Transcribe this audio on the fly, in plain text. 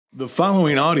The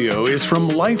following audio is from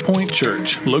Life Point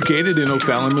Church, located in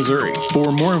O'Fallon, Missouri.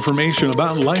 For more information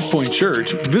about Life Point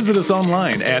Church, visit us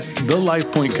online at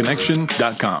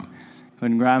thelifepointconnection.com. Go ahead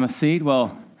and grab a seat.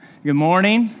 Well, good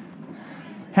morning.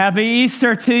 Happy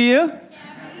Easter to you.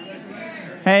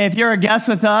 Hey, if you're a guest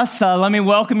with us, let me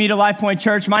welcome you to Life Point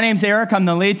Church. My name's Eric. I'm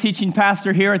the lead teaching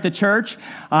pastor here at the church.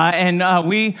 And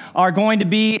we are going to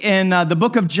be in the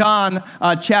book of John,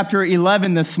 chapter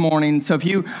 11 this morning. So if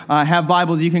you have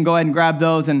Bibles, you can go ahead and grab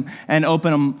those and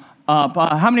open them up.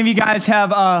 How many of you guys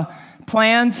have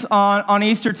plans on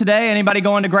Easter today? Anybody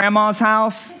going to Grandma's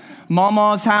house?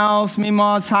 Mama's house,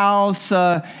 Mima's house,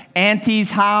 Auntie's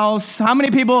house. How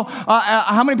many people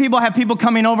have people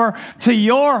coming over to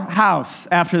your house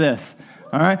after this?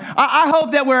 All right. I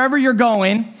hope that wherever you're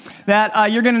going,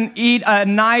 that you're going to eat a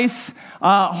nice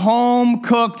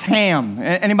home-cooked ham.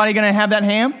 Anybody going to have that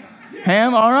ham?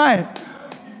 Ham? All right.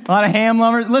 A lot of ham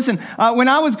lovers. Listen, when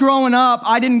I was growing up,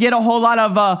 I didn't get a whole lot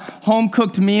of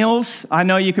home-cooked meals. I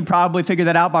know you could probably figure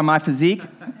that out by my physique.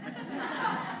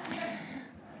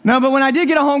 No, but when I did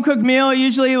get a home-cooked meal,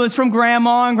 usually it was from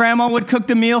Grandma, and Grandma would cook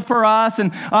the meal for us.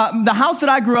 And the house that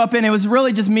I grew up in, it was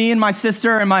really just me and my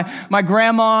sister and my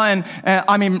grandma and,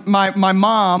 my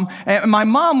mom. And my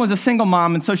mom was a single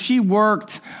mom, and so she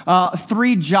worked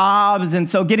 3 jobs, and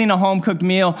so getting a home-cooked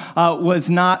meal was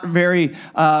not very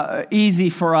easy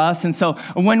for us. And so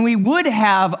when we would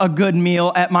have a good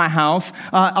meal at my house,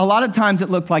 a lot of times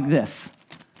it looked like this.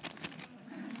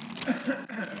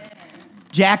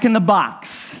 Jack in the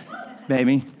Box.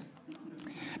 Baby.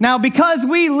 Now, because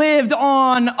we lived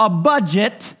on a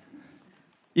budget,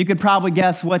 you could probably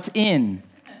guess what's in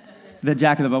the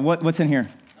Jack in the Box. What's in here?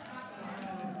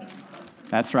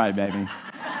 That's right, baby.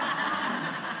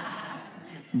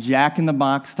 Jack in the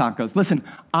Box tacos. Listen,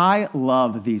 I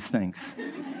love these things.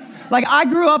 Like, I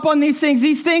grew up on these things.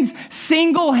 These things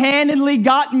single-handedly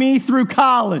got me through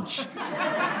college.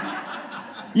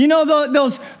 You know,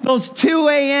 those 2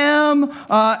 a.m.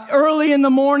 Early in the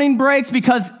morning breaks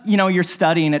because, you know, you're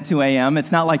studying at 2 a.m.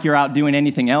 It's not like you're out doing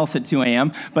anything else at 2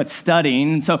 a.m. but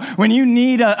studying. And so when you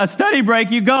need a study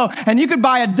break, you go and you could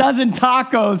buy a dozen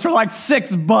tacos for like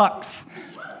 $6,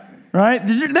 right?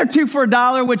 They're 2 for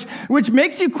 $1, which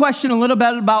makes you question a little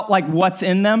bit about like what's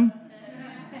in them.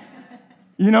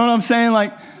 You know what I'm saying?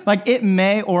 Like it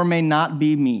may or may not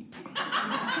be meat.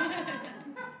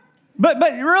 But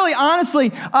really,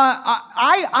 honestly,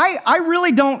 I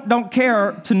really don't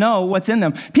care to know what's in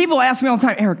them. People ask me all the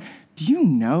time, Eric, do you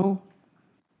know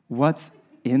what's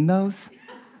in those?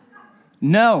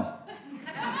 No.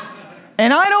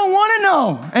 And I don't want to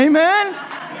know. Amen?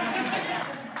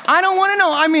 I don't want to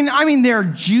know. I mean, they're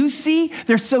juicy.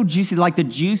 They're so juicy, like the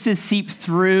juices seep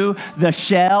through the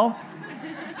shell.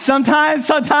 Sometimes,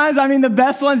 the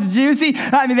best one's juicy.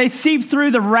 They seep through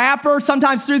the wrapper,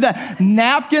 sometimes through the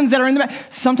napkins that are in the bag.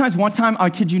 Sometimes, one time, I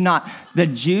kid you not, the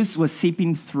juice was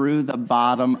seeping through the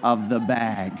bottom of the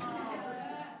bag.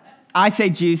 I say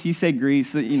juice, you say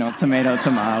grease, tomato,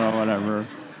 whatever,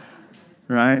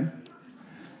 right?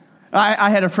 I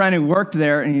had a friend who worked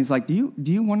there, and he's like, do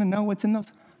you want to know what's in those?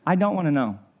 I don't want to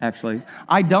know, actually.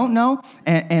 I don't know,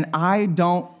 and I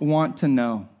don't want to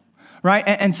know. Right?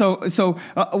 And so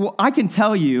I can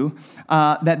tell you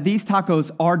that these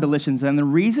tacos are delicious. And the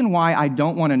reason why I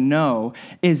don't want to know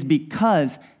is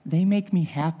because they make me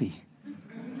happy.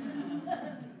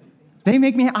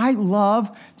 I love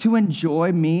to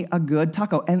enjoy me a good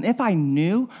taco. And if I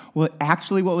knew what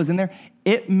was in there,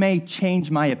 it may change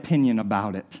my opinion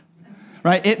about it.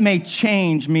 Right? It may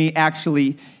change me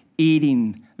actually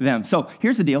eating them. So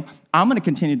here's the deal. I'm going to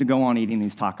continue to go on eating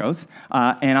these tacos,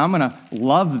 and I'm going to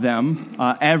love them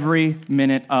every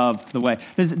minute of the way.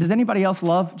 Does anybody else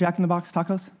love Jack in the Box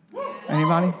tacos?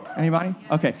 Anybody?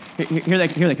 Okay, here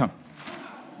they come.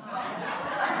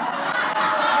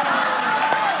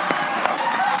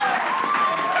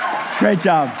 Great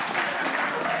job.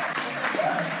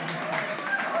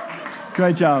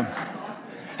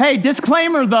 Hey,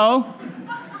 disclaimer though.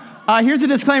 Here's a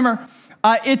disclaimer.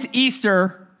 It's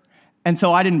Easter. And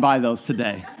so I didn't buy those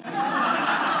today.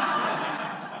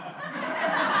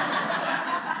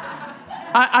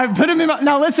 I put them in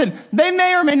now listen, they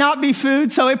may or may not be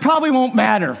food, so it probably won't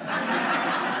matter.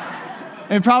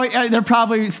 They're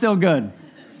probably still good.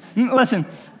 Listen,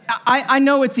 I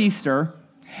know it's Easter,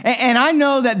 and I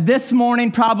know that this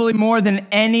morning, probably more than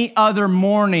any other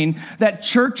morning, that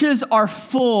churches are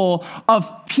full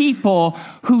of people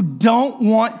who don't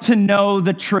want to know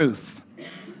the truth.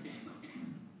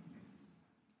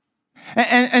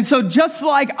 And so just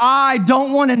like I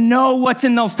don't want to know what's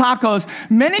in those tacos,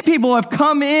 many people have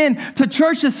come in to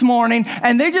church this morning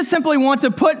and they just simply want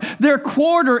to put their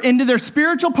quarter into their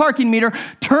spiritual parking meter,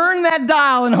 turn that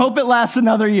dial and hope it lasts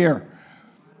another year.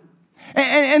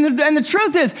 And the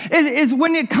truth is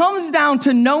when it comes down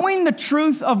to knowing the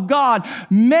truth of God,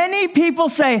 many people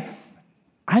say,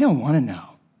 I don't want to know.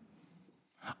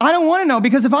 I don't want to know,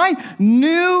 because if I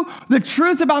knew the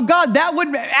truth about God, that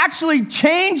would actually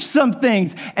change some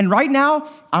things. And right now,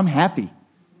 I'm happy.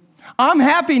 I'm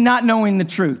happy not knowing the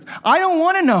truth. I don't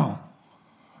want to know.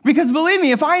 Because believe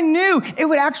me, if I knew, it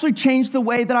would actually change the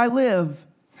way that I live.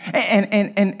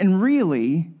 And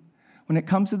really, when it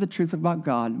comes to the truth about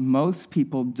God, most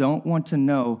people don't want to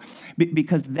know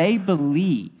because they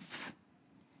believe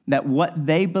that what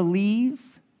they believe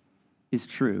is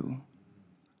true.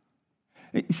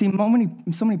 You see,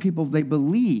 so many people, they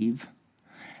believe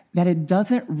that it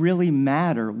doesn't really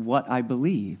matter what I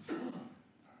believe.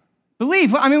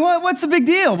 I mean, what's the big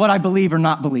deal, what I believe or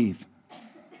not believe?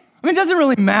 I mean, it doesn't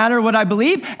really matter what I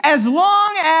believe as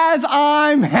long as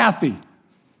I'm happy.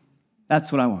 That's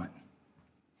what I want.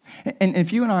 And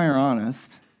if you and I are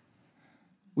honest,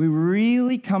 we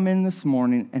really come in this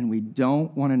morning and we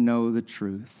don't want to know the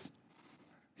truth.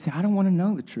 You say, I don't want to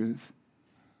know the truth.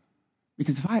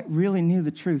 Because if I really knew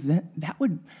the truth, that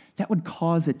would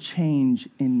cause a change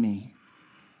in me.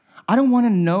 I don't want to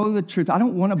know the truth. I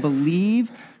don't want to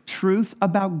believe truth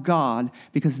about God,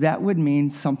 because that would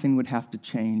mean something would have to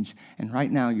change. And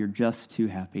right now, you're just too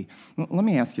happy. Let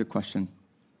me ask you a question.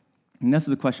 And this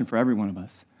is a question for every one of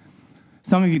us.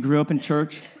 Some of you grew up in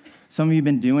church. Some of you have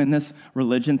been doing this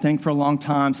religion thing for a long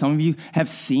time. Some of you have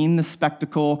seen the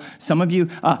spectacle. Some of you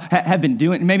have been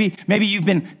doing, maybe you've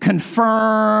been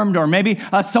confirmed, or maybe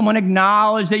someone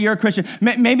acknowledged that you're a Christian.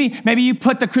 Maybe you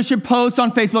put the Christian post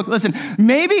on Facebook. Listen,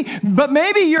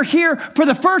 maybe you're here for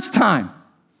the first time.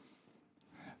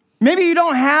 Maybe you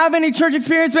don't have any church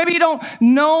experience. Maybe you don't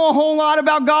know a whole lot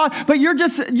about God, but you're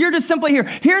just simply here.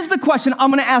 Here's the question I'm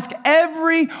going to ask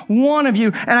every one of you,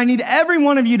 and I need every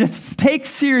one of you to take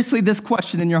seriously this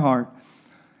question in your heart.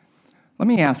 Let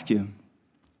me ask you,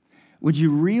 would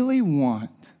you really want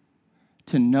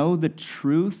to know the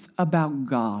truth about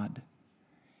God,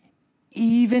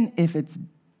 even if it's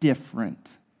different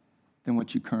than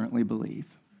what you currently believe?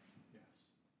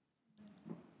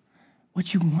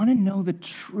 Would you want to know the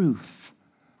truth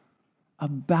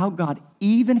about God,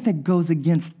 even if it goes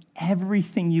against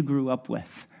everything you grew up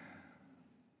with?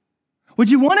 Would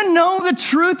you want to know the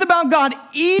truth about God,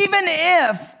 even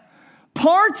if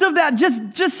parts of that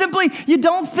just simply you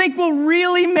don't think will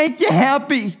really make you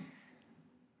happy?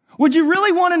 Would you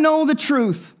really want to know the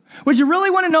truth? Would you really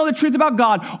want to know the truth about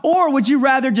God? Or would you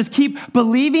rather just keep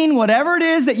believing whatever it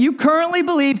is that you currently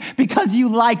believe because you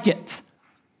like it?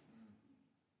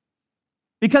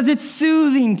 Because it's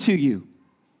soothing to you.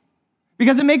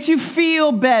 Because it makes you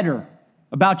feel better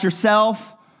about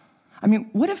yourself. I mean,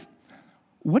 what if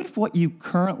what you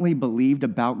currently believed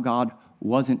about God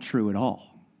wasn't true at all?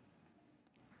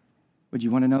 Would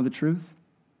you want to know the truth?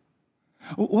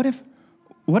 What if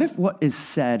what is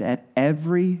said at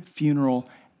every funeral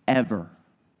ever,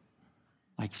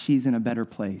 like she's in a better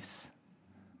place,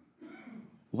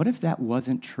 what if that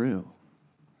wasn't true?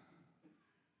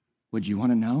 Would you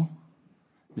want to know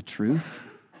the truth?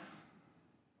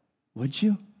 Would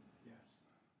you?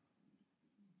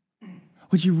 Yes.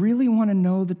 Would you really want to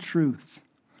know the truth?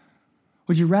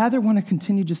 Would you rather want to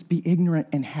continue just be ignorant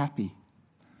and happy?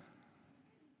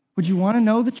 Would you want to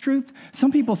know the truth?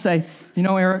 Some people say, you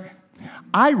know, Eric,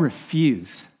 I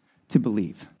refuse to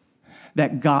believe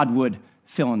that God would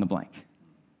fill in the blank.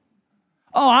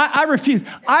 Oh, I refuse.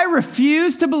 I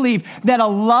refuse to believe that a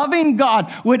loving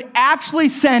God would actually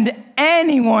send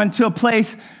anyone to a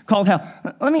place called hell.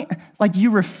 You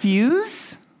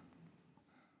refuse?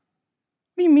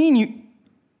 What do you mean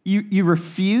you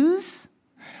refuse?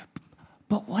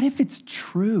 But what if it's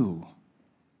true?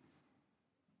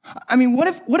 I mean,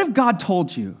 what if God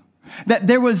told you that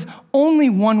there was only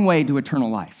one way to eternal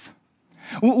life?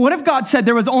 What if God said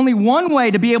there was only one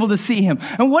way to be able to see him?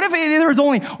 And what if there was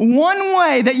only one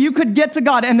way that you could get to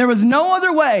God and there was no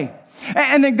other way?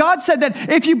 And then God said that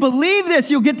if you believe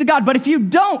this, you'll get to God. But if you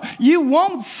don't, you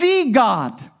won't see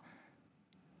God.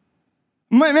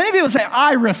 Many people say,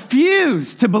 I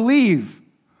refuse to believe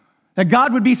that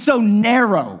God would be so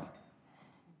narrow.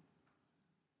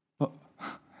 But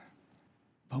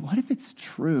what if it's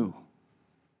true?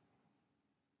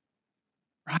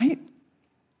 Right?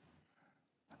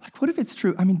 What if it's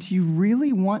true? I mean, do you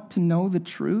really want to know the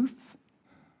truth?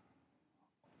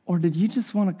 Or did you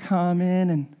just want to come in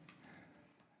and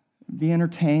be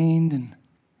entertained and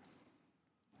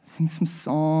sing some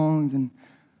songs and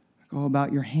go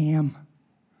about your ham.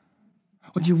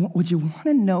 Would you want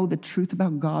to know the truth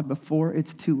about God before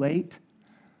it's too late?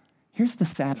 Here's the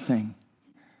sad thing.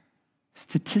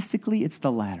 Statistically, it's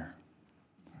the latter.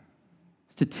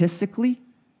 Statistically,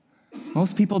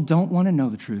 most people don't want to know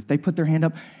the truth. They put their hand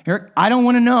up. Eric, I don't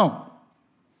want to know.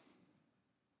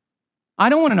 I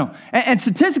don't want to know. And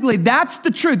statistically, that's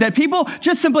the truth, that people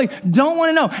just simply don't want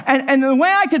to know. And the way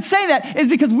I could say that is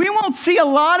because we won't see a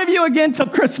lot of you again till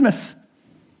Christmas.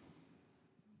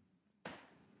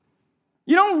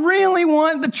 You don't really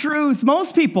want the truth.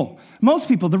 Most people,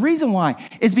 the reason why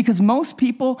is because most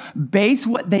people base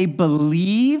what they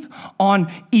believe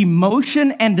on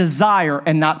emotion and desire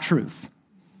and not truth.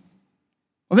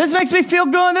 Well, this makes me feel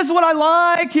good. This is what I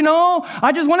like,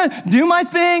 I just want to do my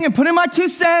thing and put in my 2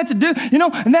 cents and do,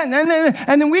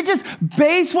 and then we just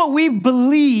base what we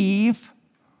believe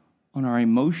on our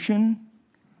emotion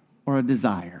or a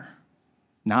desire,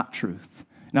 not truth.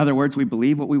 In other words, we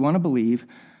believe what we want to believe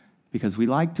because we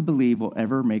like to believe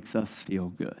whatever makes us feel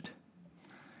good.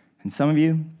 And some of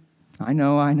you, I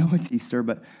know it's Easter,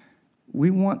 but we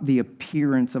want the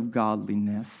appearance of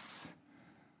godliness,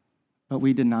 but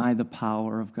we deny the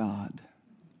power of God.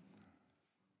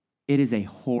 It is a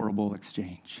horrible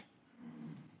exchange.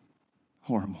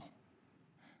 Horrible.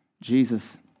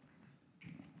 Jesus,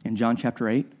 in John chapter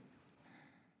 8,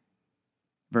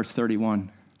 verse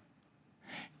 31,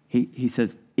 he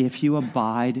says, if you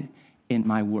abide in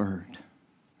my word,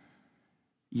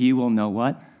 you will know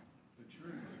what? The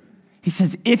truth. He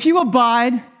says, if you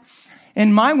abide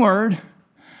in my word,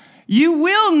 you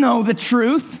will know the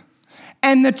truth,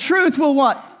 and the truth will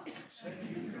what? Set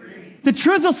you free. The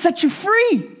truth will set you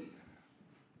free.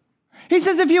 He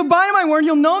says, if you abide in my word,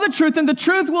 you'll know the truth, and the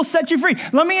truth will set you free.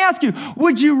 Let me ask you,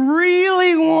 would you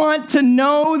really want to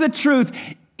know the truth,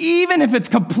 even if it's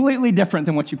completely different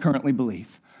than what you currently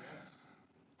believe?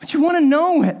 Would you want to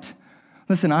know it?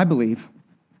 Listen, I believe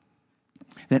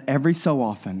that every so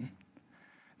often,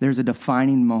 there's a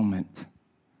defining moment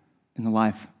in the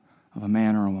life of a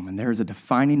man or a woman. There is a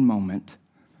defining moment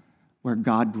where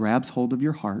God grabs hold of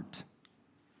your heart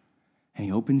and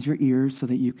he opens your ears so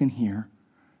that you can hear,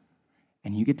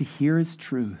 and you get to hear his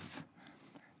truth,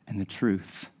 and the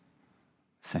truth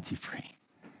sets you free.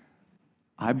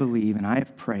 I believe, and I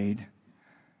have prayed,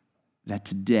 that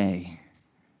today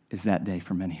is that day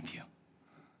for many of you,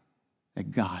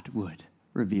 that God would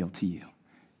reveal to you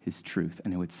his truth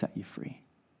and it would set you free.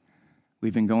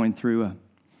 We've been going through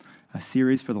a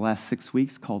series for the last 6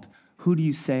 weeks called Who Do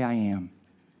You Say I Am?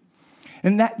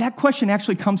 And that question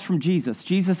actually comes from Jesus.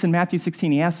 Jesus in Matthew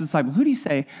 16, he asked the disciples, who do you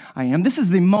say I am? This is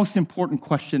the most important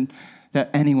question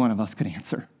that any one of us could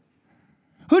answer.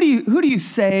 Who do you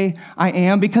say I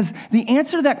am? Because the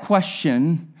answer to that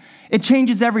question, it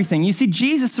changes everything. You see,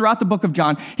 Jesus, throughout the book of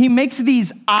John, he makes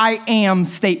these I am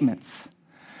statements.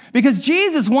 Because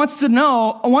Jesus wants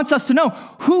us to know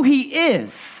who he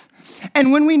is.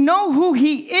 And when we know who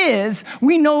he is,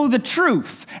 we know the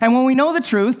truth. And when we know the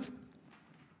truth,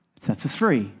 it sets us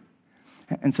free.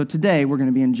 And so today we're going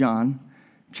to be in John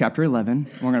chapter 11.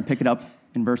 And we're going to pick it up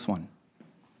in verse 1.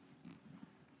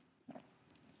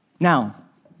 Now,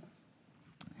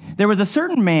 there was a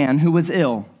certain man who was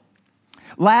ill,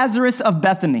 Lazarus of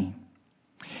Bethany.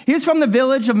 He was from the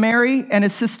village of Mary and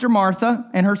his sister Martha,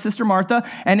 and her sister Martha,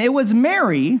 and it was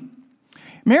Mary.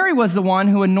 Mary was the one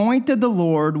who anointed the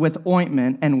Lord with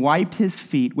ointment and wiped his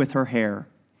feet with her hair,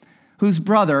 whose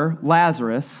brother,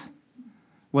 Lazarus,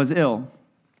 was ill.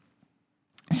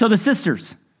 So the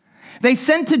sisters, they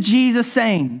sent to Jesus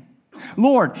saying,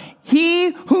 Lord,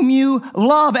 he whom you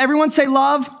love, everyone say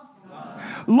love.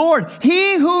 Lord,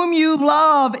 he whom you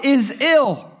love is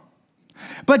ill.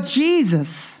 But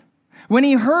Jesus, when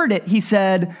he heard it, he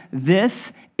said,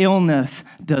 this illness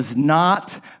does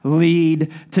not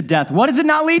lead to death. What does it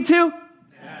not lead to?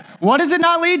 Death. What does it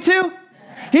not lead to?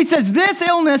 Death. He says, this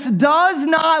illness does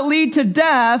not lead to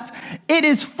death. It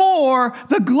is for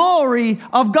the glory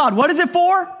of God. What is it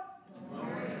for?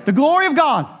 The glory of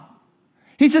God.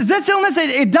 He says, this illness,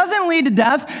 it doesn't lead to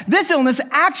death. This illness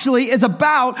actually is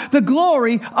about the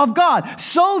glory of God,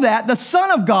 so that the Son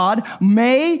of God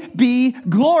may be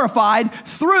glorified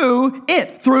through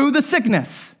it, through the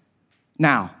sickness.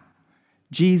 Now,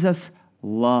 Jesus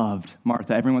loved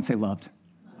Martha. Everyone say loved.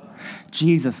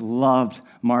 Jesus loved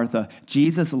Martha.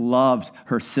 Jesus loved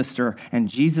her sister, and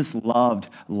Jesus loved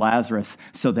Lazarus,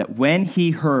 so that when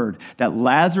he heard that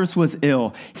Lazarus was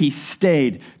ill, he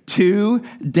stayed 2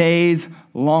 days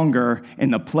longer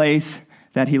in the place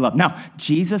that he loved. Now,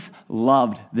 Jesus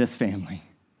loved this family.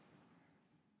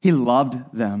 He loved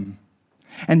them.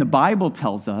 And the Bible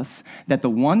tells us that the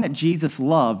one that Jesus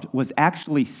loved was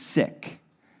actually sick.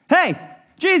 Hey,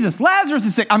 Jesus, Lazarus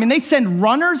is sick. I mean, they send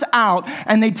runners out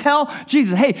and they tell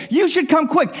Jesus, hey, you should come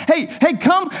quick. Hey,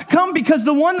 come because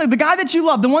the guy that you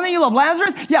love, the one that you love,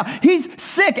 Lazarus, yeah, he's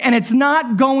sick and it's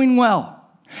not going well.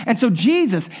 And so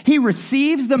Jesus, he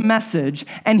receives the message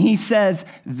and he says,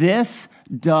 this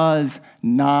does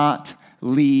not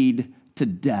lead to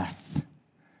death.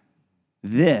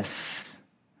 This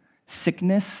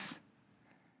sickness,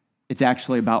 it's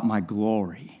actually about my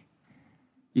glory.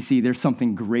 You see, there's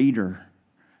something greater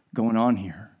going on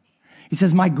here. He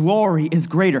says, my glory is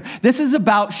greater. This is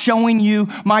about showing you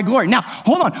my glory. Now,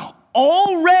 hold on.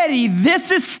 Already,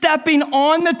 this is stepping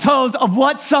on the toes of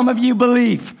what some of you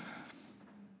believe.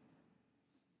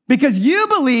 Because you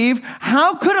believe,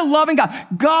 how could a loving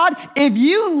God, if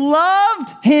you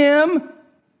loved him, you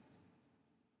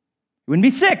wouldn't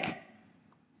be sick.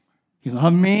 You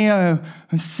love me,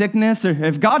 sickness, or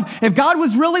if God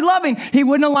was really loving, he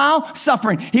wouldn't allow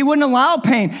suffering. He wouldn't allow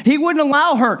pain. He wouldn't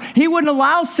allow hurt. He wouldn't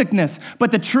allow sickness. But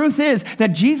the truth is that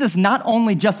Jesus not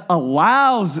only just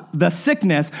allows the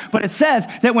sickness, but it says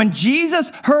that when Jesus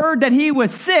heard that he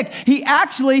was sick, he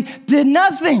actually did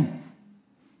nothing.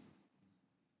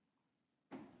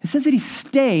 It says that he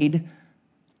stayed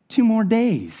 2 more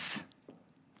days.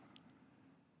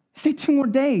 Stay 2 more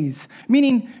days,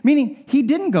 meaning he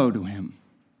didn't go to him.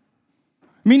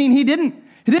 Meaning he didn't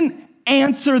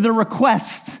answer the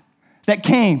request that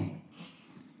came.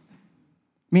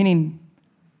 Meaning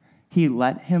he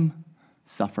let him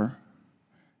suffer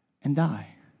and die.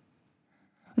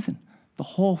 Listen, the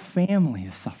whole family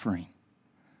is suffering.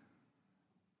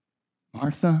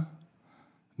 Martha,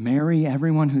 Mary,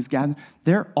 everyone who's gathered,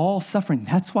 they're all suffering.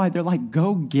 That's why they're like,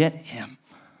 go get him.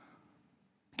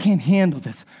 Can't handle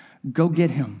this. Go get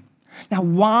him. Now,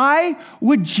 why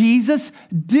would Jesus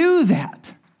do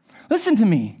that? Listen to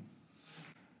me.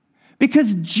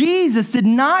 Because Jesus did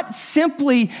not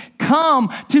simply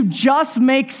come to just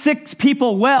make sick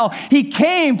people well. He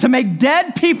came to make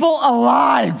dead people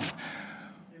alive.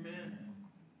 Amen.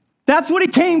 That's what he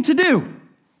came to do.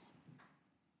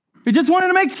 If he just wanted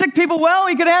to make sick people well,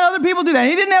 he could have other people do that.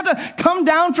 He didn't have to come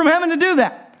down from heaven to do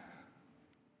that.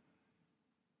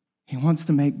 He wants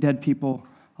to make dead people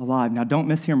alive. Now, don't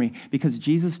mishear me, because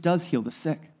Jesus does heal the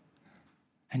sick.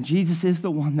 And Jesus is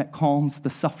the one that calms the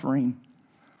suffering.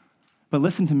 But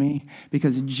listen to me,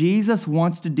 because Jesus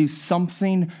wants to do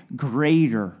something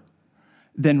greater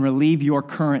than relieve your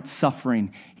current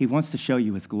suffering. He wants to show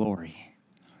you his glory.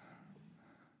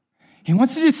 He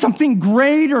wants to do something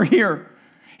greater here.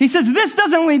 He says, this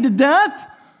doesn't lead to death.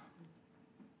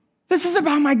 This is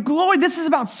about my glory. This is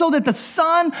about so that the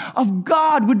Son of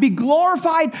God would be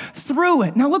glorified through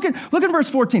it. Now look at verse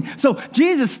 14. So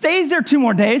Jesus stays there 2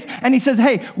 more days, and he says,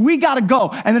 hey, we got to go.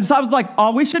 And the disciples are like,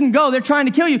 oh, we shouldn't go. They're trying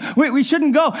to kill you. We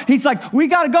shouldn't go. He's like, we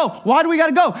got to go. Why do we got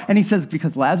to go? And he says,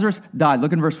 because Lazarus died.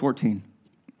 Look at verse 14.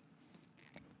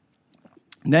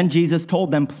 Then Jesus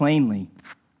told them plainly,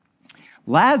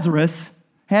 Lazarus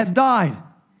has died.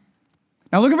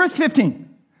 Now look at verse 15.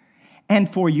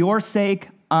 And for your sake,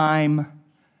 I'm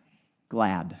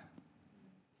glad.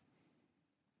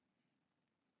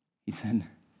 He said,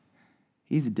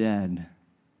 he's dead,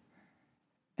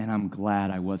 and I'm glad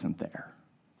I wasn't there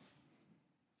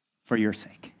for your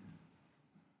sake.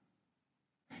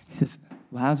 He says,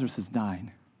 Lazarus has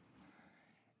died,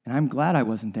 and I'm glad I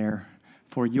wasn't there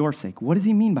for your sake. What does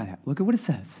he mean by that? Look at what it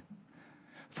says.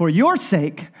 For your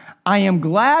sake, I am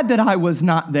glad that I was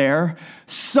not there,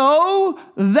 so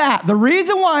that, the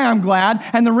reason why I'm glad,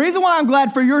 and the reason why I'm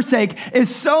glad for your sake,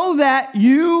 is so that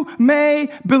you may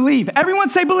believe. Everyone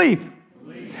say believe.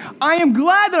 Believe. I am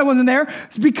glad that I wasn't there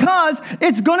because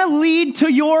it's going to lead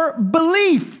to your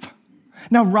belief.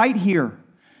 Now, right here,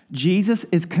 Jesus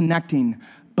is connecting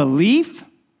belief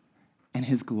and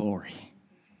his glory.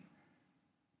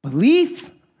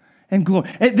 Belief and glory.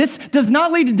 This does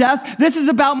not lead to death. This is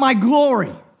about my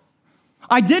glory.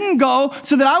 I didn't go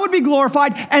so that I would be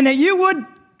glorified and that you would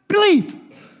believe.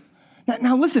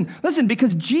 Now listen,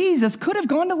 because Jesus could have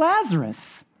gone to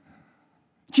Lazarus.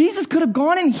 Jesus could have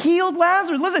gone and healed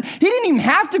Lazarus. Listen, he didn't even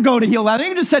have to go to heal Lazarus.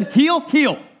 He just said,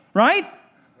 heal, right?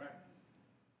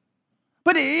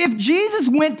 But if Jesus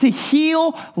went to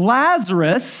heal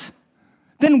Lazarus,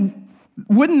 then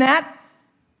wouldn't that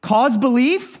cause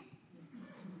belief?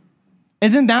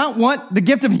 Isn't that what the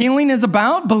gift of healing is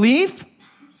about? Belief?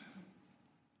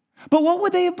 But what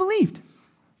would they have believed?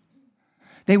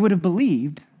 They would have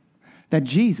believed that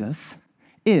Jesus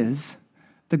is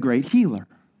the great healer.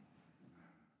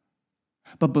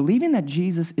 But believing that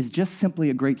Jesus is just simply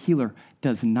a great healer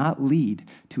does not lead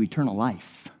to eternal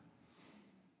life.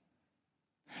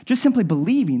 just simply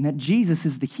believing that Jesus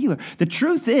is the healer. The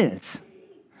truth is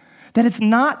that it's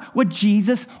not what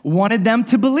Jesus wanted them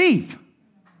to believe.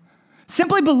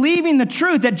 Simply believing the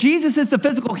truth that Jesus is the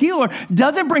physical healer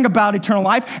doesn't bring about eternal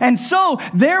life. And so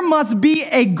there must be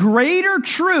a greater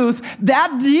truth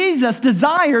that Jesus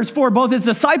desires for both his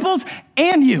disciples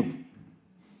and you.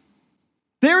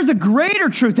 There's a greater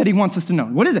truth that he wants us to know.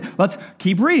 What is it? Let's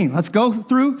keep reading. Let's go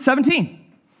through 17.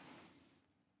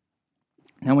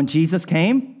 Now, when Jesus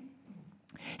came,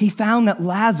 he found that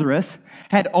Lazarus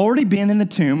had already been in the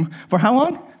tomb for how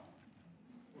long?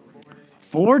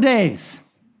 4 days.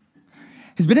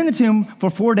 He's been in the tomb for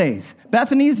 4 days.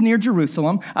 Bethany is near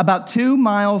Jerusalem, about 2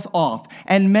 miles off.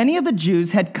 And many of the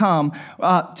Jews had come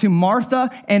to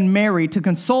Martha and Mary to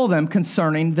console them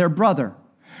concerning their brother.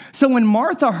 So when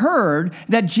Martha heard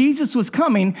that Jesus was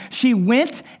coming, she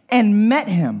went and met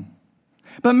him.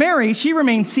 But Mary, she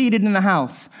remained seated in the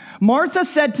house. Martha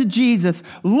said to Jesus,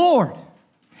 "Lord,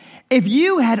 if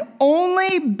you had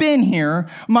only been here,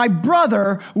 my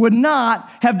brother would not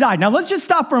have died." Now let's just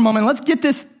stop for a moment. Let's get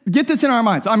this in our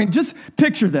minds. I mean, just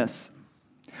picture this.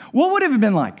 What would it have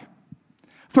been like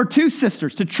for two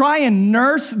sisters to try and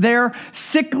nurse their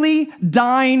sickly,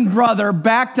 dying brother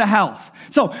back to health?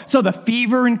 So the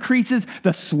fever increases,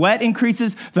 the sweat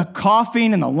increases, the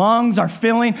coughing and the lungs are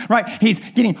filling, right? He's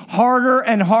getting harder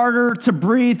and harder to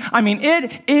breathe. I mean,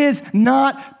 it is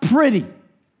not pretty.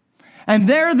 And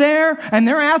they're there, and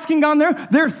they're asking God,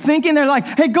 they're thinking, they're like,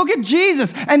 "Hey, go get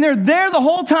Jesus." And they're there the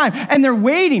whole time, and they're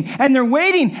waiting, and they're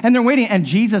waiting, and they're waiting, and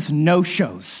Jesus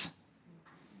no-shows.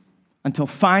 Until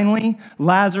finally,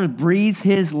 Lazarus breathes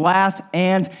his last,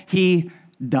 and he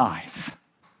dies.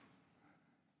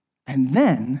 And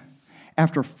then,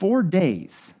 after 4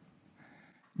 days,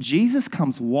 Jesus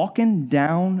comes walking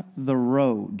down the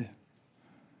road,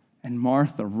 and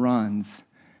Martha runs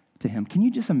to him. Can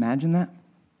you just imagine that?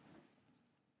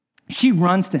 She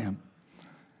runs to him,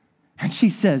 and she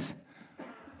says,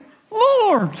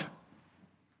 "Lord,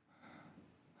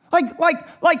 like,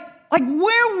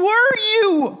 where were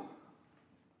you?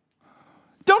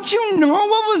 Don't you know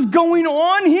what was going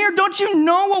on here? Don't you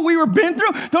know what we were been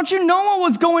through? Don't you know what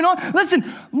was going on? Listen,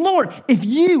 Lord, if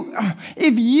you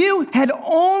had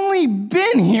only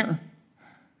been here,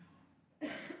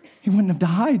 he wouldn't have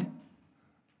died."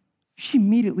 She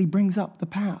immediately brings up the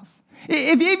past.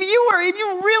 If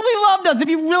you really loved us, if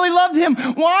you really loved him,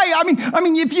 why? I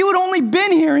mean, if you had only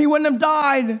been here, he wouldn't have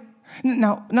died.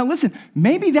 Now listen,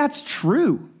 maybe that's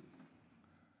true,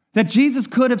 that Jesus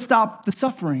could have stopped the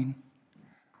suffering.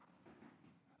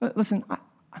 Listen,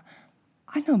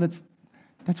 I know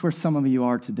that's where some of you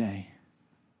are today.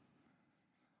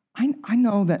 I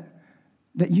know that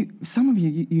some of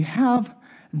you have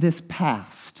this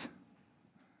past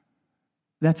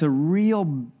that's a real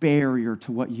barrier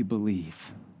to what you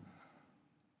believe.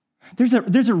 There's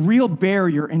a real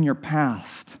barrier in your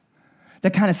past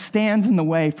that kind of stands in the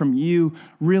way from you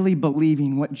really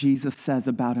believing what Jesus says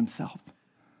about himself.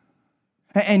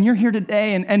 And you're here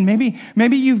today, and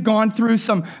maybe you've gone through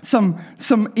some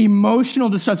emotional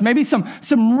distress, maybe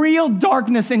some real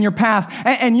darkness in your past,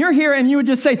 and you're here and you would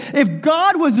just say, if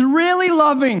God was really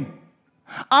loving,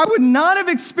 I would not have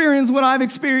experienced what I've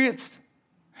experienced.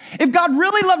 If God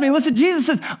really loved me, listen, Jesus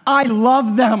says, I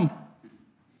love them.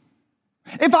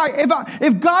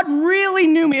 If God really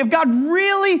knew me, if God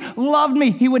really loved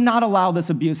me, he would not allow this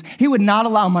abuse. He would not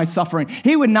allow my suffering.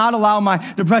 He would not allow my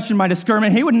depression, my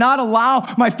discouragement. He would not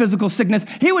allow my physical sickness.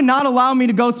 He would not allow me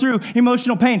to go through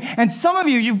emotional pain. And some of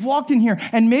you, you've walked in here,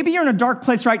 and maybe you're in a dark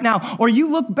place right now, or you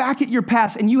look back at your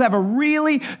past and you have a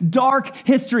really dark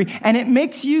history, and it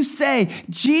makes you say,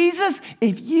 Jesus,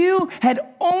 if you had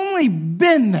only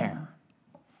been there,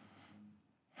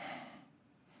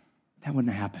 that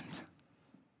wouldn't have happened.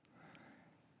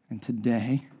 And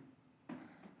today,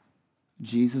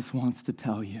 Jesus wants to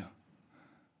tell you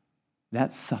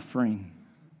that suffering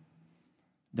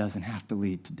doesn't have to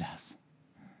lead to death.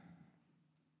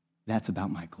 That's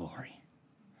about my glory.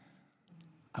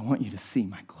 I want you to see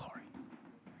my glory.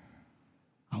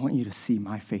 I want you to see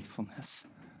my faithfulness.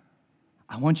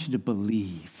 I want you to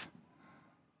believe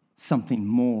something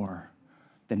more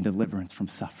than deliverance from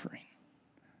suffering.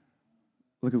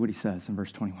 Look at what he says in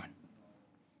verse 21.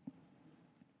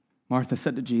 Martha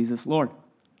said to Jesus, Lord,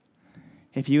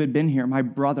 if you had been here, my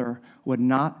brother would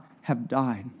not have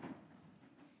died.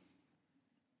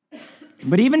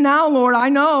 But even now, Lord, I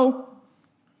know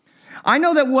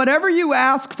that whatever you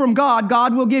ask from God,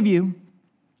 God will give you.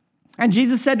 And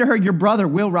Jesus said to her, your brother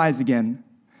will rise again.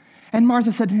 And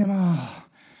Martha said to him,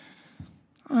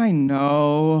 I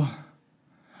know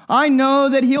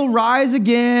that he'll rise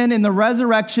again in the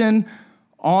resurrection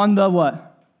on the what?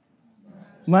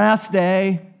 last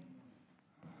day.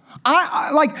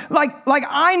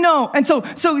 I know. And so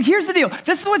here's the deal.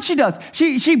 This is what she does.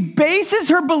 She bases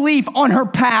her belief on her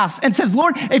past and says,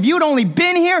 Lord, if you'd only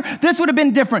been here, this would have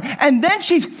been different. And then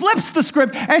she flips the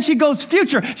script and she goes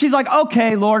future. She's like,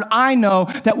 okay, Lord, I know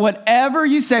that whatever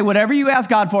you say, whatever you ask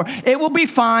God for, it will be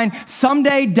fine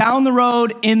someday down the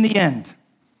road in the end.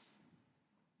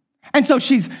 And so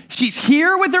she's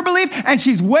here with her belief, and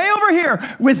she's way over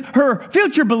here with her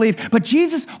future belief, but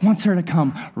Jesus wants her to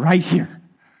come right here.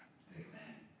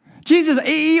 Jesus,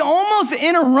 he almost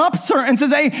interrupts her and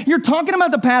says, hey, you're talking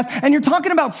about the past and you're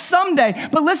talking about someday.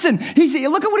 But listen,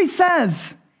 look at what he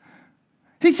says.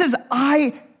 He says,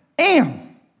 I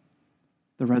am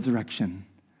the resurrection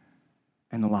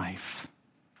and the life.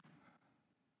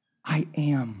 I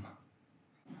am.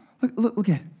 Look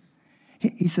at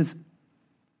it. He says,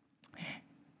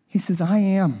 I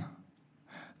am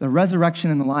the resurrection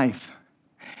and the life.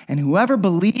 And whoever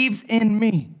believes in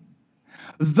me,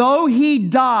 though he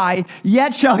die,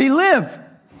 yet shall he live.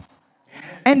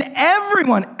 And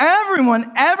everyone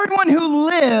who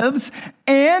lives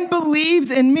and believes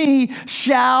in me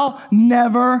shall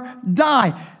never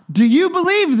die. Do you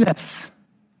believe this?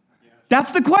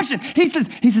 That's the question. He says,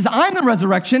 I'm the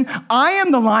resurrection. I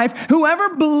am the life.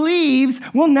 Whoever believes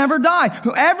will never die.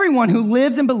 Everyone who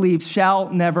lives and believes shall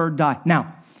never die.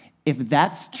 Now, if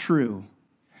that's true,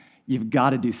 you've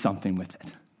got to do something with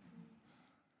it.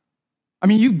 I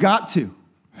mean, you've got to.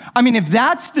 I mean, if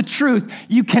that's the truth,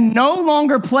 you can no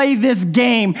longer play this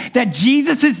game that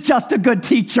Jesus is just a good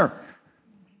teacher.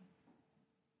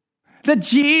 That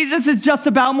Jesus is just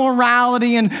about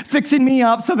morality and fixing me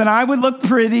up so that I would look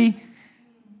pretty.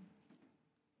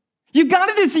 You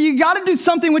got to do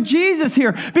something with Jesus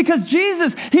here, because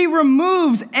Jesus, he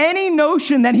removes any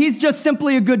notion that he's just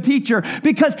simply a good teacher,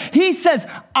 because he says,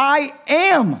 I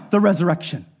am the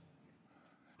resurrection.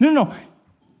 No.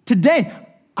 Today,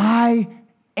 I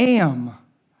am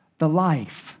the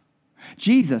life.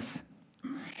 Jesus,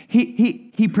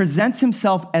 he presents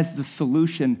himself as the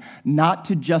solution, not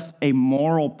to just a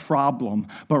moral problem,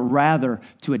 but rather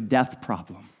to a death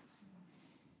problem.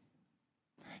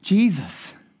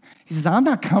 Jesus, he says, I'm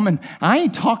not coming. I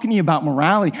ain't talking to you about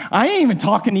morality. I ain't even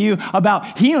talking to you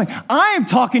about healing. I am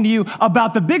talking to you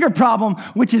about the bigger problem,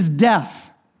 which is death.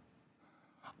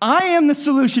 I am the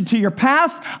solution to your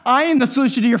past. I am the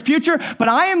solution to your future, but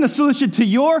I am the solution to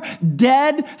your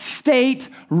dead state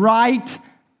right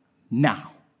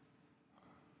now.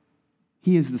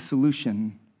 He is the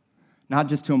solution, not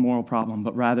just to a moral problem,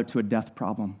 but rather to a death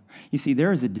problem. You see,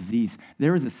 there is a disease,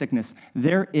 there is a sickness,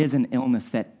 there is an illness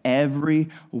that every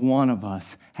one of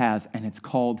us has, and it's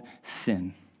called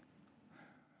sin.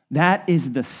 That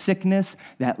is the sickness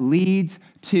that leads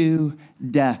to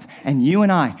death. And you and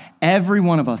I, every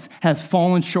one of us has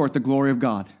fallen short the glory of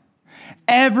God.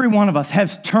 Every one of us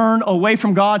has turned away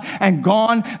from God and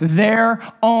gone their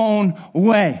own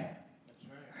way.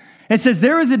 It says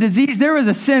there is a disease, there is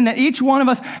a sin that each one of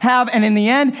us have, and in the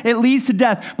end, it leads to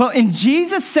death. But in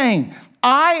Jesus saying,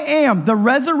 I am the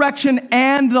resurrection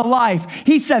and the life,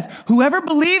 he says, whoever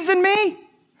believes in me,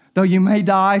 though you may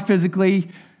die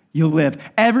physically, you'll live.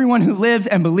 Everyone who lives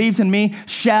and believes in me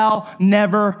shall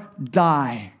never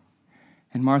die.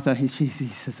 And Martha, he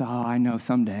says, oh, I know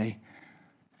someday.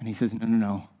 And he says,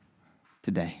 no,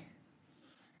 today.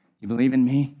 You believe in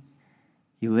me,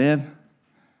 you live,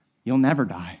 you'll never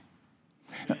die.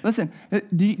 Listen,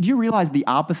 do you realize the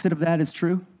opposite of that is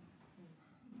true?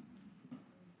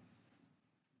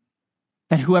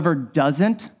 That whoever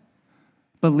doesn't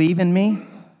believe in me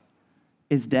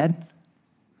is dead?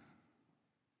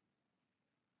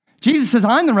 Jesus says,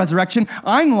 I'm the resurrection,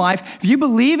 I'm the life. If you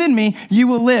believe in me, you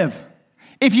will live.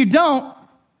 If you don't,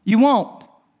 you won't.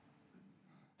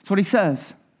 That's what he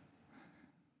says.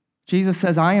 Jesus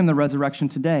says, I am the resurrection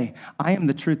today. I am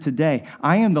the truth today.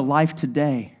 I am the life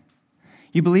today.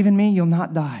 You believe in me, you'll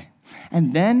not die.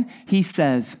 And then he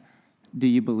says, do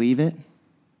you believe it?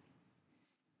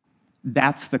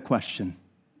 That's the question.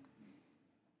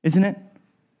 Isn't it?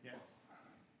 Yeah.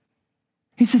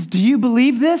 He says, do you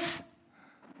believe this?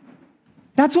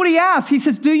 That's what he asks. He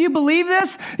says, do you believe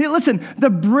this? Listen, the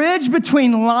bridge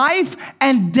between life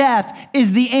and death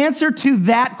is the answer to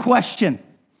that question.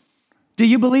 Do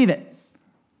you believe it?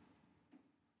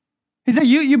 He said,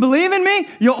 you believe in me,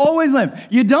 you'll always live.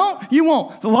 You don't, you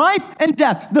won't. Life and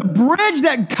death, the bridge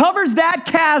that covers that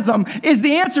chasm is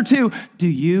the answer to, do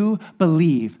you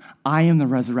believe I am the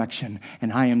resurrection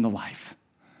and I am the life?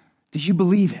 Do you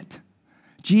believe it?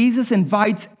 Jesus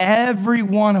invites every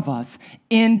one of us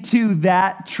into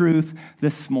that truth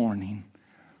this morning.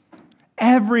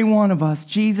 every one of us,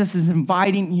 Jesus is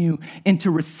inviting you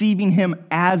into receiving him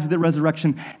as the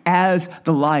resurrection, as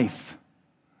the life.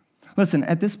 Listen,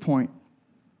 at this point,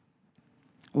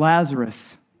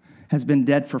 Lazarus has been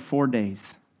dead for 4 days.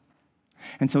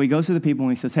 And so he goes to the people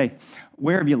and he says, hey,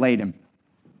 where have you laid him?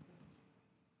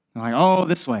 They're like, oh,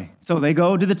 this way. So they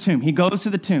go to the tomb. He goes to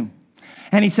the tomb.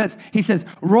 And he says,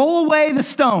 roll away the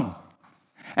stone.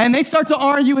 And they start to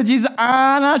argue with Jesus.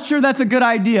 I'm not sure that's a good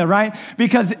idea, right?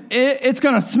 Because it's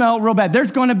going to smell real bad.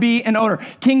 There's going to be an odor.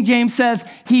 King James says,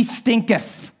 he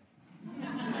stinketh.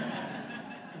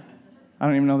 I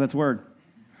don't even know that's a word.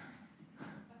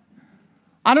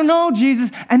 I don't know, Jesus.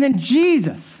 And then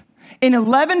Jesus, in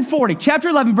chapter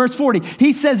 11, verse 40,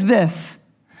 he says this.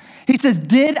 He says,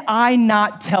 did I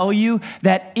not tell you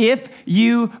that if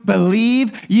you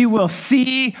believe, you will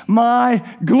see my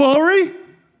glory?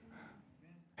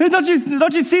 Don't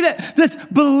you see that this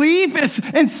belief is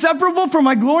inseparable from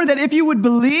my glory, that if you would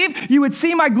believe, you would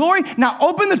see my glory? Now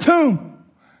open the tomb.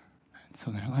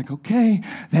 So they're like, okay.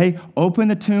 They open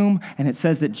the tomb, and it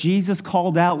says that Jesus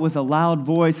called out with a loud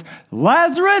voice,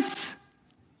 Lazarus,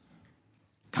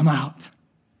 come out.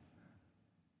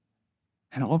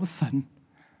 And all of a sudden,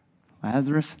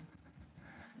 Lazarus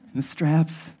in the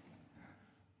straps,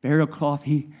 burial cloth,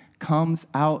 he comes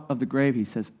out of the grave. He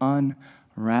says,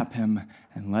 unwrap him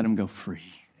and let him go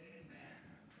free.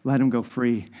 Let him go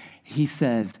free. He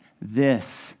says,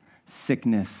 this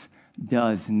sickness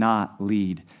does not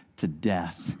lead to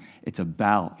death. It's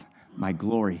about my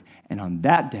glory. And on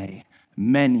that day,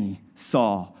 many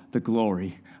saw the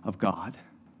glory of God.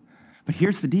 But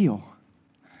here's the deal.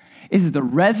 Is the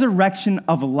resurrection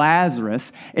of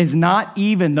Lazarus is not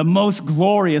even the most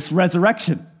glorious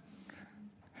resurrection.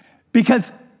 Because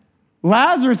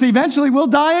Lazarus eventually will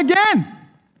die again.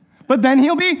 But then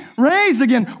he'll be raised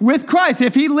again with Christ.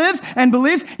 If he lives and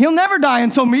believes, he'll never die.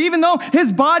 And so even though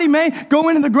his body may go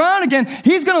into the ground again,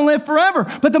 he's going to live forever.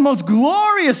 But the most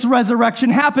glorious resurrection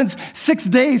happens 6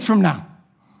 days from now.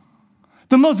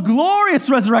 The most glorious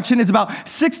resurrection is about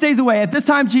 6 days away. At this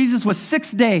time, Jesus was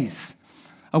 6 days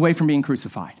away from being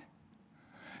crucified.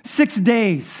 6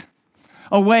 days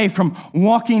away from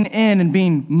walking in and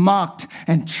being mocked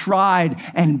and tried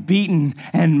and beaten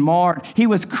and marred. He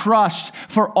was crushed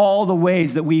for all the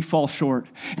ways that we fall short.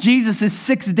 Jesus is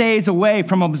 6 days away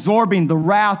from absorbing the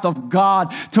wrath of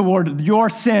God toward your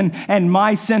sin and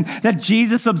my sin, that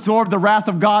Jesus absorbed the wrath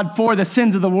of God for the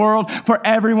sins of the world, for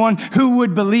everyone who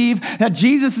would believe. That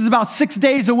Jesus is about 6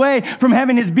 days away from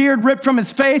having his beard ripped from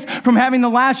his face, from having the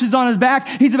lashes on his back.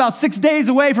 He's about 6 days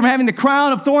away from having the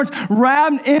crown of thorns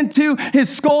rammed into his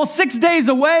skull, 6 days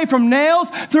away from nails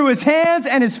through his hands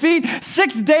and his feet,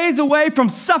 6 days away from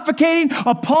suffocating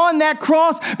upon that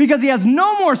cross because he has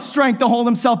no more strength to hold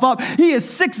himself up. He is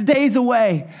 6 days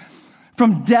away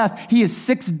from death. He is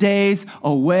 6 days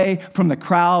away from the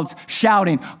crowds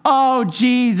shouting, "Oh,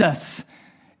 Jesus,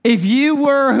 if you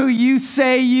were who you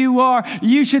say you are,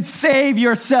 you should save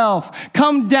yourself.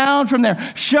 Come down from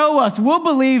there. Show us. We'll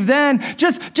believe then.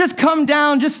 Just come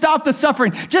down. Just stop the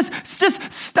suffering. Just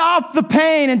stop the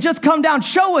pain and just come down.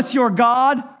 Show us your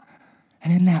God."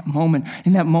 And in that moment,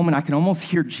 I can almost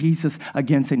hear Jesus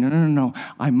again say, no,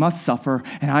 I must suffer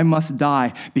and I must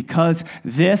die because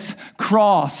this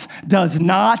cross does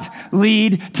not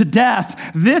lead to death.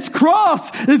 This cross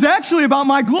is actually about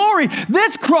my glory.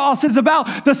 This cross is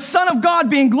about the Son of God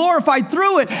being glorified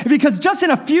through it, because just in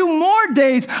a few more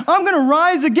days, I'm going to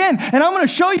rise again and I'm going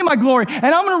to show you my glory, and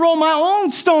I'm going to roll my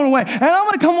own stone away, and I'm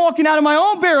going to come walking out of my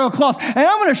own burial cloth, and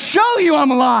I'm going to show you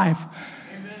I'm alive.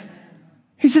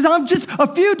 He says, I'm just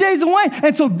a few days away.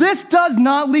 And so this does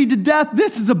not lead to death.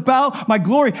 This is about my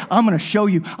glory. I'm going to show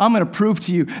you, I'm going to prove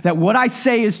to you that what I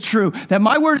say is true, that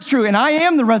my word is true, and I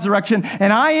am the resurrection,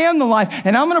 and I am the life.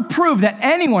 And I'm going to prove that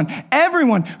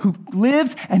everyone who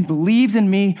lives and believes in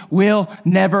me will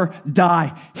never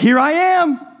die. Here I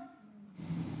am.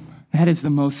 That is the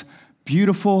most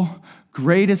beautiful,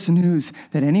 greatest news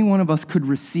that any one of us could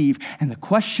receive. And the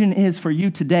question is for you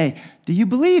today, do you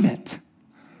believe it?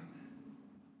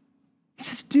 He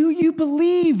says, do you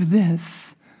believe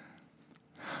this?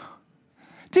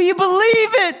 Do you believe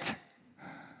it?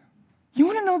 You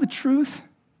want to know the truth?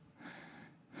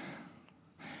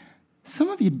 Some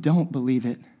of you don't believe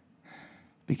it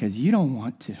because you don't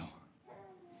want to.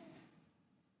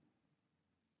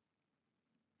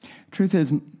 Truth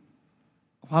is, a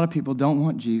lot of people don't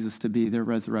want Jesus to be their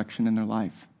resurrection in their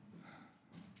life.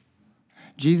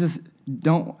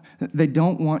 They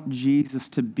don't want Jesus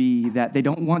to be that. They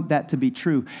don't want that to be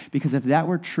true, because if that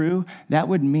were true, that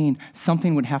would mean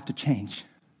something would have to change.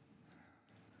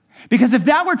 Because if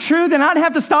that were true, then I'd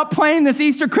have to stop playing this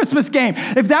Easter Christmas game.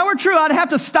 If that were true, I'd have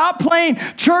to stop playing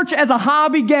church as a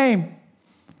hobby game.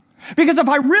 Because if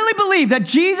I really believe that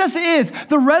Jesus is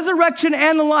the resurrection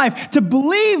and the life, to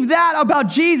believe that about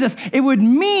Jesus, it would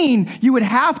mean you would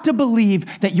have to believe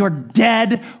that you're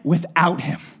dead without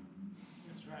him.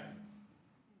 That's right.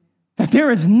 That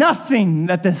there is nothing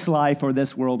that this life or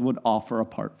this world would offer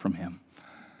apart from him.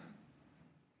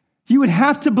 You would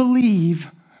have to believe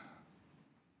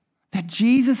that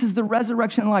Jesus is the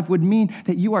resurrection and life would mean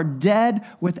that you are dead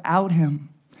without him.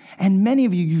 And many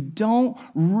of you, you don't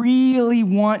really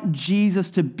want Jesus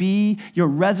to be your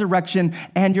resurrection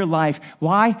and your life.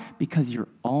 Why? Because you're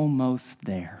almost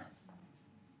there.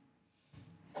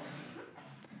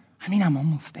 I'm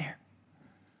almost there.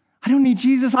 I don't need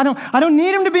Jesus. I don't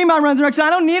need him to be my resurrection. I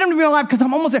don't need him to be my life because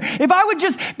I'm almost there. If I would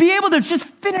just be able to just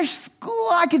finish school,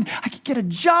 I could get a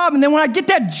job. And then when I get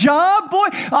that job, boy,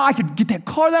 I could get that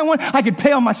car that I want. I could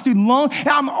pay off my student loan.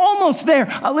 I'm almost there.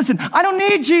 Listen, I don't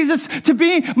need Jesus to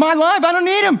be my life. I don't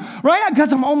need him, right?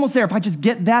 Because I'm almost there. If I just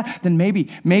get that, then maybe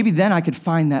then I could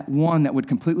find that one that would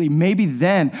completely, maybe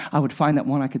then I would find that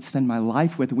one I could spend my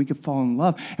life with. We could fall in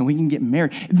love and we can get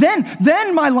married.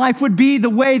 Then my life would be the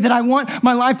way that I want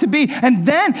my life to be. And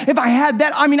then if I had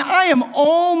that, I am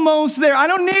almost there. I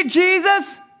don't need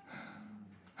Jesus.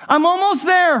 I'm almost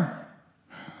there.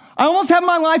 I almost have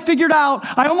my life figured out.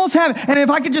 I almost have it. And if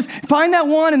I could just find that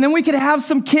one and then we could have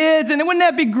some kids, and wouldn't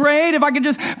that be great if I could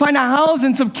just find a house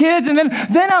and some kids, and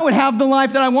then I would have the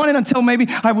life that I wanted until maybe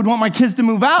I would want my kids to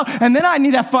move out, and then I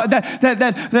need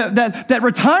that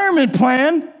retirement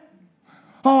plan.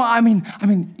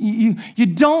 You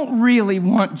don't really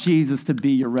want Jesus to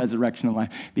be your resurrection of life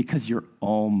because you're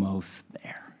almost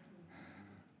there.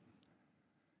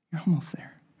 You're almost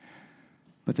there.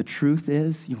 But the truth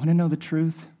is, you want to know the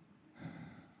truth?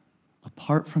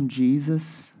 Apart from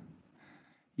Jesus,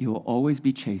 you will always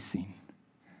be chasing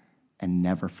and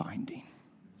never finding.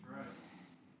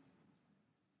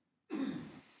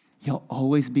 You'll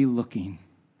always be looking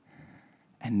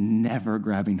and never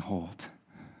grabbing hold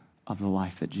of the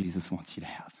life that Jesus wants you to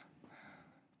have,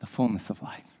 the fullness of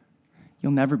life.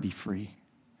 You'll never be free.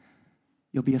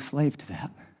 You'll be a slave to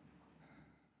that.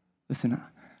 Listen,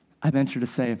 I venture to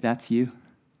say if that's you,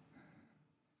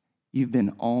 you've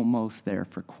been almost there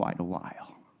for quite a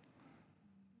while.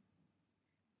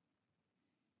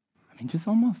 Just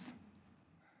almost.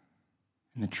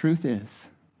 And the truth is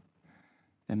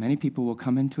that many people will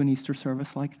come into an Easter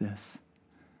service like this,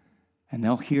 and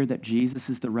they'll hear that Jesus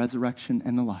is the resurrection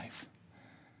and the life.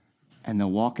 And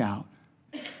they'll walk out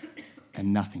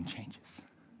and nothing changes.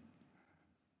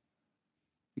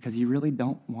 Because you really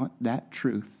don't want that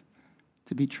truth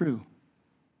to be true.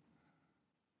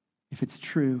 If it's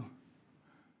true,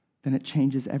 then it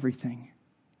changes everything.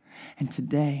 And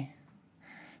today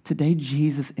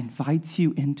Jesus invites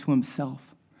you into himself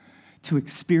to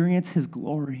experience his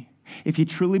glory. If you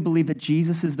truly believe that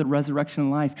Jesus is the resurrection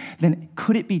and life, then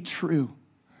could it be true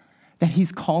that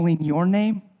he's calling your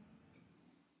name?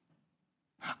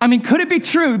 Could it be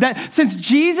true that since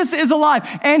Jesus is alive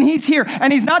and he's here,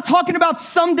 and he's not talking about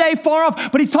someday far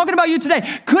off, but he's talking about you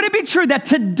today, could it be true that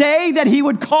today that he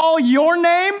would call your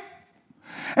name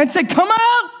and say, come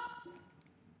out,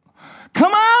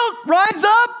 rise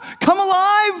up, come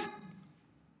alive?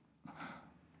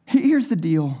 Here's the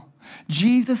deal.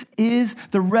 Jesus is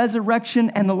the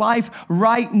resurrection and the life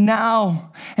right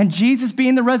now. And Jesus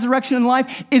being the resurrection and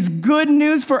life is good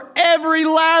news for every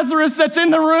Lazarus that's in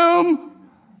the room.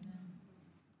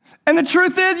 And the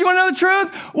truth is, you want to know the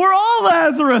truth? We're all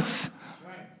Lazarus.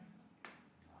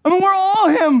 We're all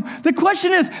him. The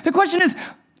question is,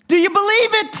 do you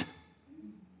believe it?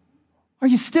 Are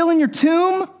you still in your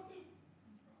tomb?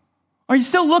 Are you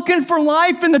still looking for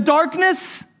life in the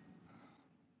darkness?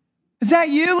 Is that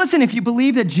you? Listen, if you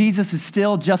believe that Jesus is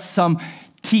still just some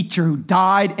teacher who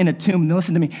died in a tomb, then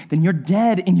listen to me, then you're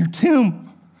dead in your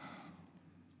tomb.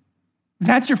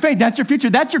 That's your faith. That's your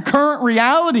future. That's your current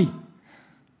reality.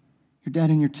 You're dead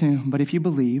in your tomb. But if you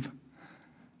believe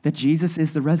that Jesus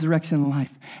is the resurrection and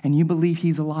life, and you believe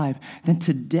he's alive, then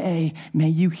today may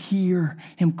you hear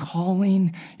him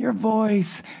calling your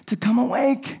voice to come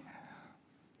awake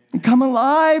and come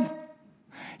alive.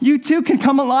 You too can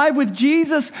come alive with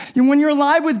Jesus. And when you're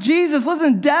alive with Jesus,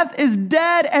 listen, death is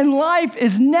dead and life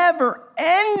is never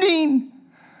ending.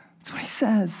 That's what he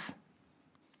says.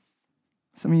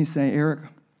 Some of you say, Eric,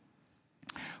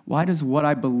 why does what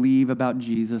I believe about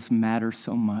Jesus matter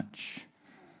so much?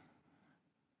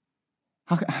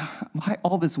 Why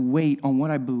all this weight on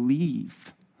what I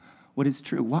believe, what is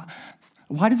true?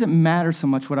 Why does it matter so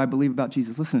much what I believe about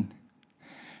Jesus? Listen,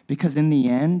 because in the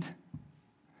end,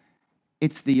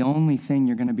 it's the only thing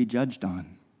you're going to be judged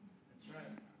on. That's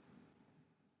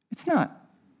right.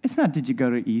 It's not, did you go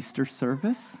to Easter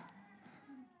service?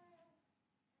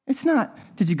 It's not,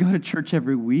 did you go to church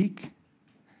every week?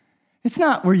 It's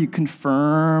not where you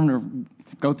confirmed or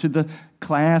go through the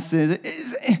classes.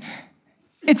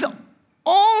 It's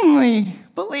only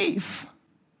belief.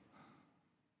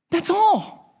 That's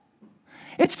all.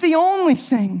 It's the only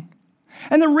thing.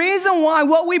 And the reason why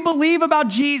what we believe about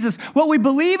Jesus, what we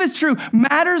believe is true,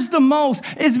 matters the most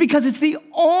is because it's the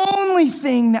only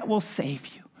thing that will save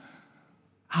you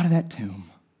out of that tomb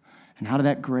and out of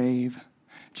that grave.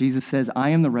 Jesus says, I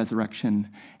am the resurrection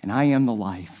and I am the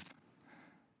life.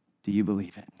 Do you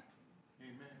believe it?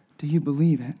 Amen. Do you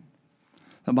believe it?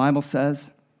 The Bible says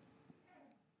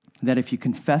that if you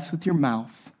confess with your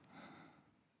mouth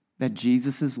that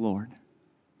Jesus is Lord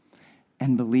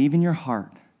and believe in your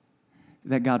heart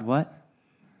that God what?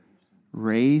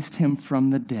 Raised him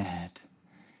from the dead,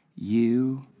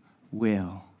 you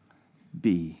will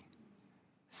be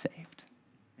saved.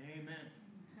 Amen.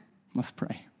 Let's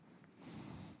pray.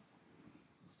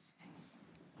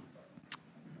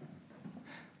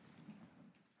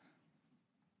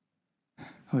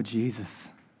 Oh, Jesus,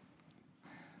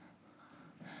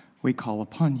 we call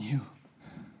upon you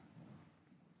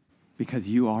because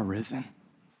you are risen.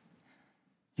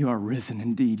 You are risen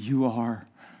indeed. You are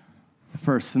the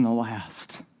first and the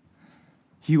last.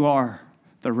 You are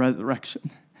the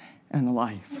resurrection and the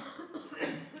life.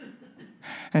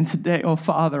 And today, oh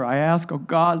Father, I ask, oh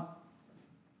God,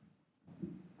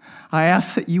 I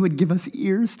ask that you would give us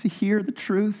ears to hear the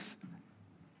truth.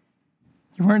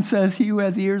 Your word says, he who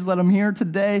has ears, let him hear.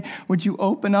 Today, would you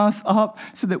open us up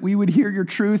so that we would hear your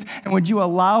truth? And would you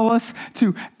allow us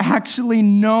to actually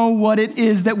know what it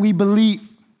is that we believe?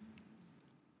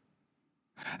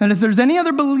 And if there's any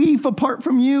other belief apart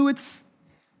from you, it's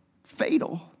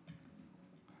fatal.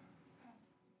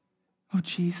 Oh,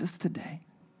 Jesus, today,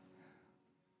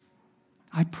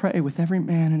 I pray with every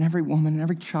man and every woman and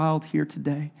every child here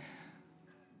today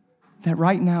that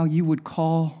right now you would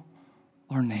call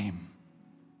our name.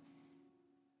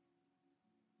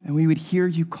 And we would hear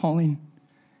you calling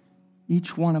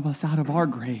each one of us out of our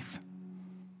grave,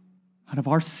 out of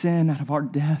our sin, out of our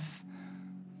death.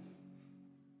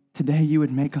 Today you would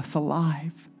make us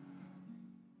alive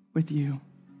with you.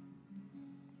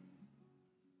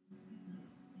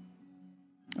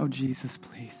 Oh, Jesus,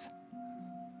 please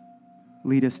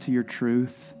lead us to your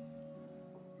truth.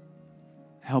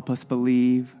 Help us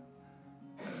believe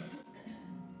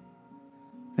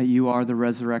that you are the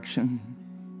resurrection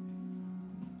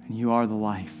and you are the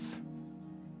life.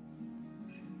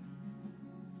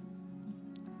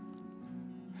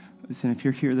 Listen, if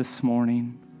you're here this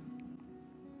morning,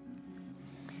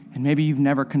 and maybe you've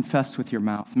never confessed with your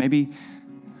mouth, maybe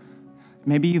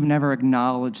you've never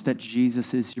acknowledged that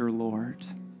Jesus is your Lord.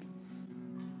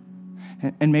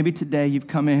 And maybe today you've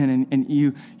come in and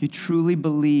you truly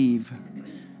believe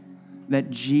that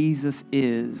Jesus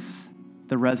is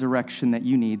the resurrection that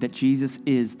you need, that Jesus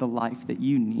is the life that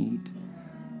you need.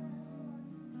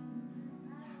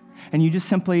 And you just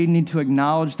simply need to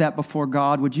acknowledge that before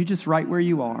God. Would you just right where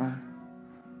you are,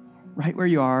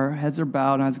 heads are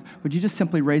bowed, would you just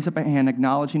simply raise up a hand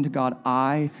acknowledging to God,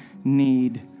 I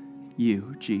need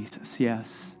you, Jesus.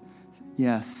 Yes.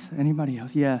 Yes. Anybody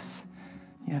else? Yes.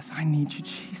 Yes, I need you,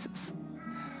 Jesus.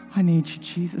 I need you,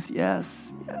 Jesus.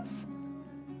 Yes. Yes.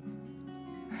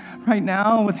 Right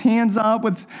now, with hands up,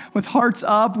 with hearts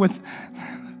up, with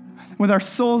our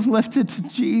souls lifted to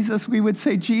Jesus, we would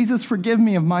say, Jesus, forgive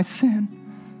me of my sin.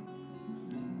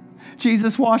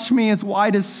 Jesus, wash me as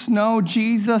white as snow.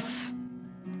 Jesus,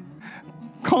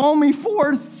 call me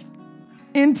forth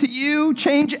into you.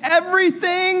 Change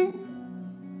everything.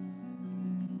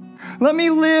 Let me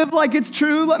live like it's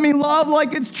true. Let me love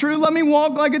like it's true. Let me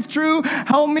walk like it's true.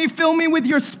 Help me, fill me with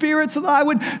your spirit so that I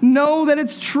would know that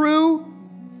it's true.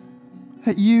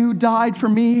 That you died for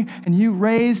me and you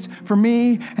raised for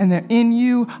me, and that in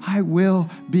you I will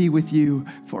be with you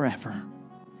forever.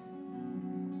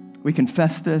 We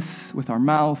confess this with our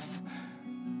mouth.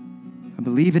 I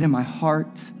believe it in my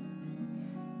heart.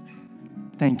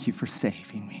 Thank you for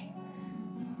saving me.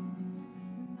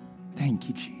 Thank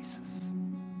you, Jesus.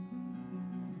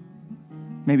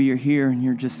 Maybe you're here and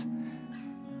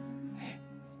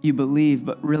you believe,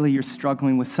 but really you're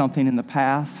struggling with something in the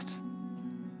past.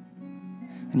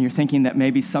 And you're thinking that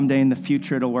maybe someday in the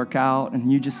future it'll work out,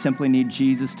 and you just simply need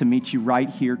Jesus to meet you right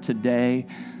here today,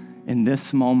 in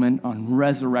this moment on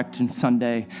Resurrection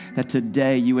Sunday, that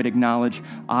today you would acknowledge,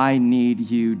 I need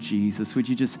you, Jesus. Would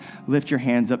you just lift your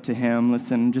hands up to him?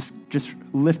 Listen, just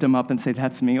lift them up and say,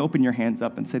 that's me. Open your hands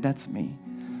up and say, that's me.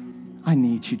 I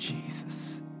need you,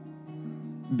 Jesus.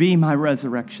 Be my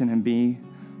resurrection and be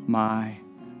my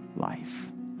life.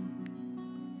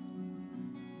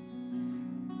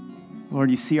 Lord,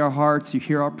 you see our hearts, you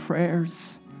hear our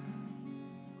prayers.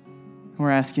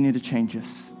 We're asking you to change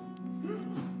us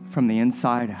from the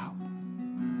inside out.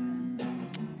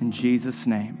 In Jesus'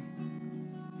 name,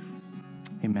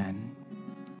 amen.